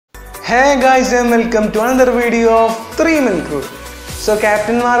Hey guys and welcome to another video of 3 Men Crew. So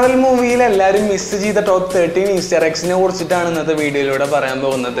Captain Marvel movie എല്ലാവരും miss ചെയ്ത top 13 Easter eggs നെ കുറിച്ചിട്ടാണ് ഇന്നത്തെ വീഡിയോയിലൂടെ പറയാൻ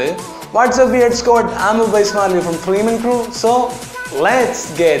പോകുന്നത്. What's up weird squad? I'm Ubays Marley from 3 Men Crew. So let's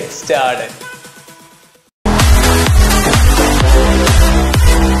get started.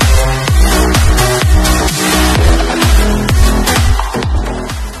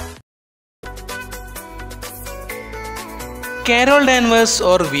 Carol Danvers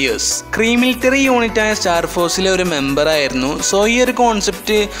or Wears ക്രീമിലിറ്ററി യൂണിറ്റായ star ഫോഴ്സിലെ ഒരു മെമ്പറായിരുന്നു. So ഈ ഒരു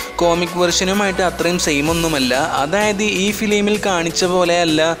കോൺസെപ്റ്റ് കോമിക് വെർഷനുമായിട്ട് അത്രയും സെയിം ഒന്നുമല്ല. അതായത് ഈ ഫിലിമിൽ കാണിച്ച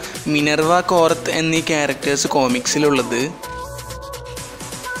പോലെയല്ല മിനർവ കോറത്ത് എന്നീ ക്യാരക്ടേഴ്സ് കോമിക്സിലുള്ളത്.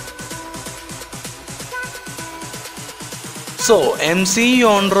 സോ MC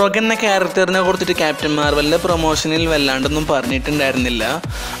യോൺറോഗ് എന്ന ക്യാരക്ടറിനെ കുറിച്ചിട്ട് ക്യാപ്റ്റൻ മാർവലിൻ്റെ പ്രൊമോഷനിൽ വല്ലാണ്ടൊന്നും പറഞ്ഞിട്ടുണ്ടായിരുന്നില്ല.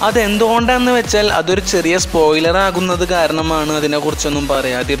 അതെന്തുകൊണ്ടാണെന്ന് വെച്ചാൽ അതൊരു ചെറിയ സ്പോയിലർ ആകുന്നത് കാരണമാണ് അതിനെക്കുറിച്ചൊന്നും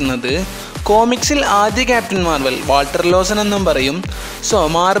പറയാതിരുന്നത്. കോമിക്സിൽ ആദ്യ ക്യാപ്റ്റൻ മാർവൽ വാൾട്ടർ ലോസൺ എന്നും പറയും. സോ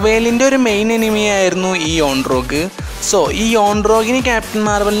മാർവലിൻ്റെ ഒരു മെയിൻ എനിമിയായിരുന്നു ഈ യോൺറോഗ്. സോ ഈ യോൺറോഗിന് ക്യാപ്റ്റൻ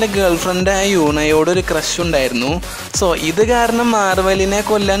മാർവലിൻ്റെ ഗേൾ ഫ്രണ്ടായ യൂണയോട് ഒരു ക്രഷ് ഉണ്ടായിരുന്നു. സോ ഇത് കാരണം മാർവലിനെ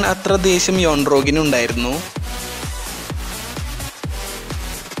കൊല്ലാൻ അത്ര ദേഷ്യം യോൺറോഗിനുണ്ടായിരുന്നു.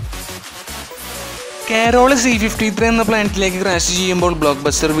 കാരോൾ C-53 എന്ന പ്ലാനറ്റിലേക്ക് ക്രാഷ് ചെയ്യുമ്പോൾ ബ്ലോക്ക്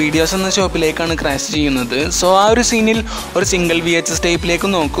ബസ്റ്റർ വീഡിയോസ് എന്ന ഷോപ്പിലേക്കാണ് ക്രാഷ് ചെയ്യുന്നത്. സോ ആ ഒരു സീനിൽ ഒരു സിംഗിൾ VHS ടൈപ്പിലേക്ക്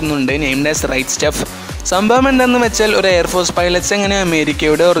നോക്കുന്നുണ്ട്, നെയിംഡ് ആസ് റൈറ്റ് സ്റ്റഫ്. സംഭവം എന്താണെന്ന് വെച്ചാൽ ഒരു എയർഫോഴ്സ് പൈലറ്റ്സ് എങ്ങനെ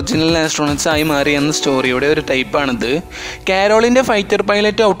അമേരിക്കയുടെ ഒറിജിനൽ ആസ്ട്രോണറ്റ്സ് ആയി മാറി എന്ന സ്റ്റോറിയുടെ ഒരു ടൈപ്പാണിത്. കാരോളിൻ്റെ ഫൈറ്റർ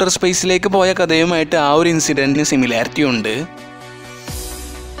പൈലറ്റ് ഔട്ടർ സ്പേസിലേക്ക് പോയ കഥയുമായിട്ട് ആ ഒരു ഇൻസിഡൻറ്റിന് സിമിലാരിറ്റി ഉണ്ട്.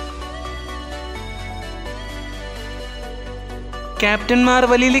 ക്യാപ്റ്റൻ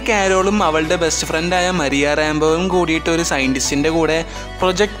മാർവലിൽ കാരോളും അവളുടെ ബെസ്റ്റ് ഫ്രണ്ടായ മരിയ റാംബോയും കൂടിയിട്ട് ഒരു സയൻറ്റിസ്റ്റിൻ്റെ കൂടെ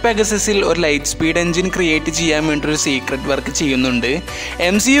പ്രൊജക്ട് പെഗസസിൽ ഒരു ലൈറ്റ് സ്പീഡ് എഞ്ചിൻ ക്രിയേറ്റ് ചെയ്യാൻ വേണ്ടി ഒരു സീക്രട്ട് വർക്ക് ചെയ്യുന്നുണ്ട്.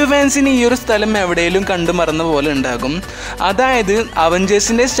 MCU ഫാൻസിന് ഈ ഒരു സ്ഥലം എവിടെയെങ്കിലും കണ്ടു മറന്ന പോലെ ഉണ്ടാകും. അതായത്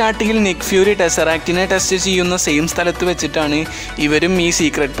അവഞ്ചേഴ്സിൻ്റെ സ്റ്റാർട്ടിങ്ങിൽ നിക് ഫ്യൂരി ടെസറാക്റ്റിനെ ടെസ്റ്റ് ചെയ്യുന്ന സെയിം സ്ഥലത്ത് വെച്ചിട്ടാണ് ഇവരും ഈ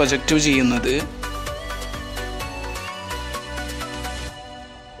സീക്രട്ട് പ്രൊജക്റ്റ് ചെയ്യുന്നത്.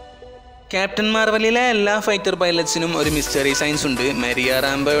 ക്യാപ്റ്റൻ മാർവലിലെ എല്ലാ ഫൈറ്റർ പൈലറ്റ്സിനും ഒരു മിസ്റ്ററി സയൻസ് ഉണ്ട്. Maria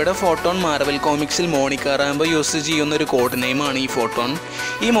റാംബോയുടെ photon Marvel കോമിക്സിൽ Monica Rambo use ചെയ്യുന്ന ഒരു കോഡ് നെയിമാണ് ഈ ഫോട്ടോൺ.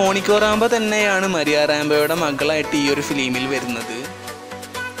 ഈ മോണിക്ക റാംബോ തന്നെയാണ് മരിയ റാംബോയുടെ മകളായിട്ട് ഈ ഒരു ഫിലിമിൽ വരുന്നത്.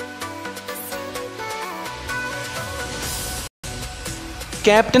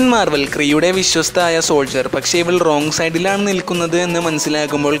 ക്യാപ്റ്റൻ മാർവൽ ക്രിയുടെ വിശ്വസ്തയായ സോൾജർ, പക്ഷേ ഇവൾ റോങ് സൈഡിലാണ് നിൽക്കുന്നത് എന്ന്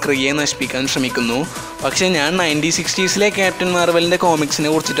മനസ്സിലാക്കുമ്പോൾ ക്രിയെ നശിപ്പിക്കാൻ ശ്രമിക്കുന്നു. പക്ഷേ ഞാൻ 1960s ക്യാപ്റ്റൻ മാർവലിൻ്റെ കോമിക്സിനെ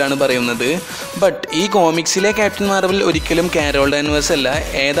കുറിച്ചിട്ടാണ് പറയുന്നത്. ബട്ട് ഈ കോമിക്സിലെ ക്യാപ്റ്റൻ മാർവൽ ഒരിക്കലും കാരോൾ ഡാൻവേഴ്സ് അല്ല.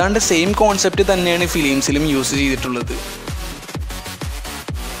 ഏതാണ്ട് സെയിം കോൺസെപ്റ്റ് തന്നെയാണ് ഫിലിംസിലും യൂസ് ചെയ്തിട്ടുള്ളത്.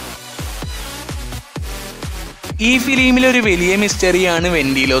 ഈ ഫിലിമിൽ ഒരു വലിയ മിസ്റ്ററിയാണ്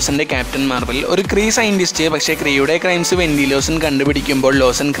വെൻഡി ലോസൻ്റെ ക്യാപ്റ്റൻ മാർവൽ. ഒരു ക്രീ സയൻറ്റിസ്റ്റ്, പക്ഷേ ക്രീയുടെ ക്രൈംസ് വെൻഡി ലോസൺ കണ്ടുപിടിക്കുമ്പോൾ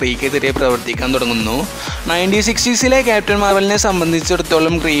ലോസൺ ക്രീക്കെതിരെ പ്രവർത്തിക്കാൻ തുടങ്ങുന്നു. 1960s ക്യാപ്റ്റൻ മാർവലിനെ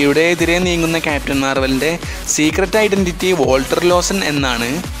സംബന്ധിച്ചിടത്തോളം ക്രീയുടെ എതിരെ നീങ്ങുന്ന captain മാർവലിൻ്റെ secret identity Walter Lawson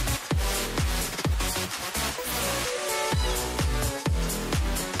എന്നാണ്.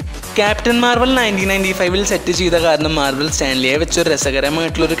 ക്യാപ്റ്റൻ മാർവൽ 1995 സെറ്റ് ചെയ്ത കാരണം മാർവൽ സ്റ്റാൻലിയെ വെച്ചൊരു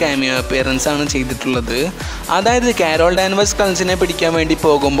രസകരമായിട്ടുള്ളൊരു കാമിയോ അപ്പിയറൻസ് ആണ് ചെയ്തിട്ടുള്ളത്. അതായത് കാരോൾ ഡാൻവേഴ്സ് കൾസിനെ പിടിക്കാൻ വേണ്ടി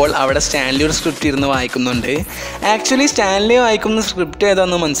പോകുമ്പോൾ അവിടെ സ്റ്റാൻലി ഒരു സ്ക്രിപ്റ്റ് ഇരുന്ന് വായിക്കുന്നുണ്ട്. ആക്ച്വലി സ്റ്റാൻലി വായിക്കുന്ന സ്ക്രിപ്റ്റ്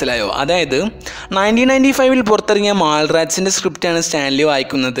ഏതാണെന്ന് മനസ്സിലായോ? അതായത് 1995 പുറത്തിറങ്ങിയ മാൾ റാറ്റ്സിൻ്റെ സ്ക്രിപ്റ്റാണ് സ്റ്റാൻലി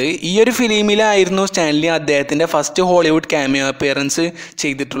വായിക്കുന്നത്. ഈ ഒരു ഫിലിമിലായിരുന്നു സ്റ്റാൻലി അദ്ദേഹത്തിൻ്റെ ഫസ്റ്റ് ഹോളിവുഡ് കാമിയോ അപ്പിയറൻസ്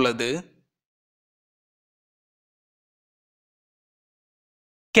ചെയ്തിട്ടുള്ളത്.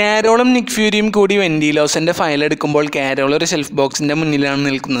 കാരോളും നിക് ഫ്യൂരിയും കൂടി വെൻഡി ലോസൻ്റെ ഫയൽ എടുക്കുമ്പോൾ കാരോൾ ഒരു ഷെൽഫ് ബോക്സിൻ്റെ മുന്നിലാണ്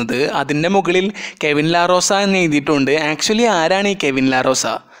നിൽക്കുന്നത്. അതിൻ്റെ മുകളിൽ കെവിൻ ലാറോസ എന്ന് എഴുതിയിട്ടുണ്ട്. ആക്ച്വലി ആരാണ് ഈ കെവിൻ ലാറോസ?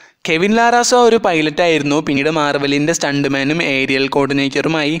 കെവിൻ ലാറോസ ഒരു പൈലറ്റായിരുന്നു. പിന്നീട് മാർവലിൻ്റെ സ്റ്റണ്ട്മാനും aerial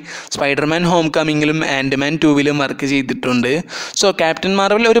കോർഡിനേറ്ററുമായി Spiderman home കമ്മിങ്ങിലും Andaman 2വിലും work ചെയ്തിട്ടുണ്ട്. സോ ക്യാപ്റ്റൻ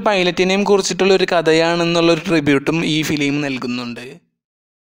മാർവൽ ഒരു പൈലറ്റിനെയും കുറിച്ചിട്ടുള്ളൊരു കഥയാണെന്നുള്ളൊരു ട്രിബ്യൂട്ടും ഈ ഫിലിം നൽകുന്നുണ്ട്.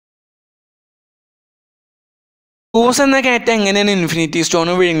 കൂസ് എന്ന കാറ്റ് എങ്ങനെയാണ് ഇൻഫിനിറ്റി സ്റ്റോൺ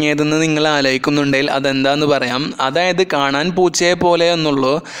വിഴുങ്ങിയതെന്ന് നിങ്ങൾ ആലോചിക്കുന്നുണ്ടെങ്കിൽ അതെന്താന്ന് പറയാം. അതായത് കാണാൻ പൂച്ചയെ പോലെ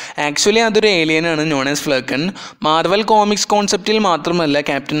എന്നുള്ളൂ. ആക്ച്വലി അതൊരു ഏലിയനാണ്, നോൺ ആസ് ഫ്ലേക്കൺ. മാർവൽ കോമിക്സ് കോൺസെപ്റ്റിൽ മാത്രമല്ല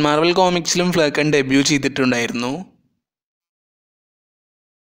ക്യാപ്റ്റൻ മാർവൽ കോമിക്സിലും ഫ്ലേക്കൺ ഡെബ്യൂ ചെയ്തിട്ടുണ്ടായിരുന്നു.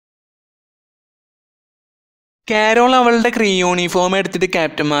 കാരോൾ അവളുടെ ക്രീ യൂണിഫോം എടുത്തിട്ട്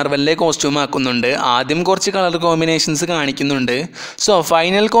ക്യാപ്റ്റൻ മാർവലിൻ്റെ കോസ്റ്റ്യൂം ആക്കുന്നുണ്ട്. ആദ്യം കുറച്ച് കളർ കോമ്പിനേഷൻസ് കാണിക്കുന്നുണ്ട്. സോ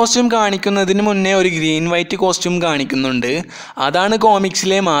ഫൈനൽ കോസ്റ്റ്യൂം കാണിക്കുന്നതിന് മുന്നേ ഒരു ഗ്രീൻ വൈറ്റ് കോസ്റ്റ്യൂം കാണിക്കുന്നുണ്ട്. അതാണ്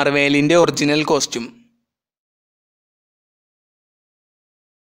കോമിക്സിലെ മാർവലിൻ്റെ ഒറിജിനൽ കോസ്റ്റ്യൂം.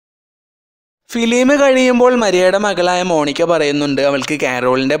 ഫിലിം കഴിയുമ്പോൾ മരിയയുടെ മകളായ മോണിക്ക പറയുന്നുണ്ട് അവൾക്ക്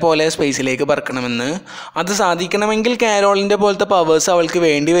കാരോളിൻ്റെ പോലെ സ്പേസിലേക്ക് പറക്കണമെന്ന്. അത് സാധിക്കണമെങ്കിൽ കാരോളിൻ്റെ പോലത്തെ പവേഴ്സ് അവൾക്ക്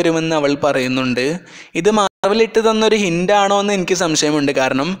വേണ്ടി വരുമെന്ന് അവൾ പറയുന്നുണ്ട്. ഇത് മാർവൽ ഇട്ട് തന്നൊരു ഹിൻ്റാണോ എന്ന് എനിക്ക് സംശയമുണ്ട്.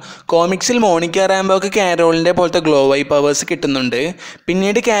 കാരണം കോമിക്സിൽ മോണിക്ക റാംബോക്ക് കാരോളിൻ്റെ പോലത്തെ ഗ്ലോവൈ പവേഴ്സ് കിട്ടുന്നുണ്ട്.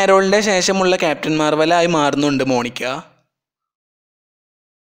 പിന്നീട് കാരോളിൻ്റെ ശേഷമുള്ള ക്യാപ്റ്റൻ മാർവലായി മാറുന്നുണ്ട് മോണിക്ക.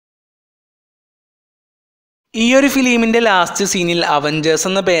 ഈ ഒരു ഫിലിമിൻ്റെ ലാസ്റ്റ് സീനിൽ അവഞ്ചേഴ്സ്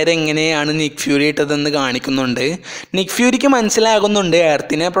എന്ന പേര് എങ്ങനെയാണ് നിക് ഫ്യൂരി ഇട്ടതെന്ന് കാണിക്കുന്നുണ്ട്. നിക് ഫ്യൂരിക്ക് മനസ്സിലാകുന്നുണ്ട്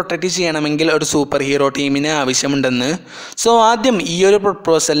എർത്തിനെ പ്രൊട്ടക്റ്റ് ചെയ്യണമെങ്കിൽ ഒരു സൂപ്പർ ഹീറോ ടീമിനെ ആവശ്യമുണ്ടെന്ന്. സോ ആദ്യം ഈ ഒരു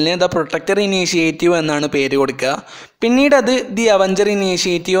പ്രൊപ്പോസലിന് ദ പ്രൊട്ടക്ടർ ഇനീഷ്യേറ്റീവ് എന്നാണ് പേര് കൊടുക്കുക. പിന്നീട് അത് ദി അവഞ്ചർ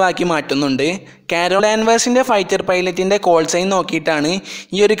ഇനീഷ്യേറ്റീവ് ആക്കി മാറ്റുന്നുണ്ട്. കാരോൾ ആൻവേഴ്സിൻ്റെ ഫൈറ്റർ പൈലറ്റിൻ്റെ കോൾ സൈൻ നോക്കിയിട്ടാണ്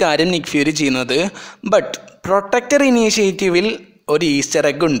ഈ ഒരു കാര്യം നിക് ഫ്യൂരി ചെയ്യുന്നത്. ബട്ട് പ്രൊട്ടക്ടർ ഇനീഷ്യേറ്റീവിൽ ഒരു ഈസ്റ്റർ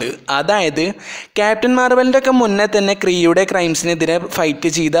എഗ് ഉണ്ട്. അതായത് ക്യാപ്റ്റൻ മാർവലിൻ്റെ ഒക്കെ മുന്നേ തന്നെ ക്രീയുടെ ക്രൈംസിനെതിരെ ഫൈറ്റ്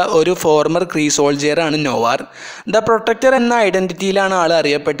ചെയ്ത ഒരു ഫോർമർ ക്രീ സോൾജിയറാണ് നോവാർ. ദ പ്രൊട്ടക്ടർ എന്ന ഐഡൻറ്റിറ്റിയിലാണ് ആൾ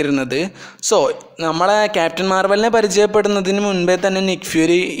അറിയപ്പെട്ടിരുന്നത്. സോ നമ്മളെ ക്യാപ്റ്റൻ മാർവലിനെ പരിചയപ്പെടുന്നതിന് മുൻപേ തന്നെ നിക്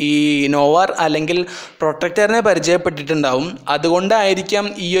ഫ്യൂരി ഈ നോവാർ അല്ലെങ്കിൽ പ്രൊട്ടക്ടറിനെ പരിചയപ്പെട്ടിട്ടുണ്ടാവും. അതുകൊണ്ടായിരിക്കാം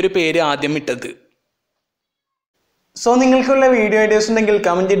ഈ ഒരു പേര് ആദ്യം ഇട്ടത്. സോ നിങ്ങൾക്കുള്ള വീഡിയോ ഐഡിയാസ് ഉണ്ടെങ്കിൽ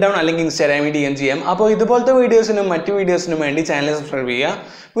കമൻറ്റ് ഡൗൺ അല്ലെങ്കിൽ ഇൻസ്റ്റാഗ്രാമിൽ DM ചെയ്യാം. അപ്പോൾ ഇതുപോലത്തെ വീഡിയോസിനും മറ്റു വീഡിയോസിനും വേണ്ടി ചാനൽ സബ്സ്ക്രൈബ് ചെയ്യുക.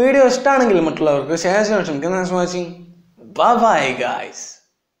 വീഡിയോ ഇഷ്ടമാണെങ്കിൽ മറ്റുള്ളവർക്ക് ഷെയർ ചെയ്യാൻ ശ്രമിക്കുക. Bye guys.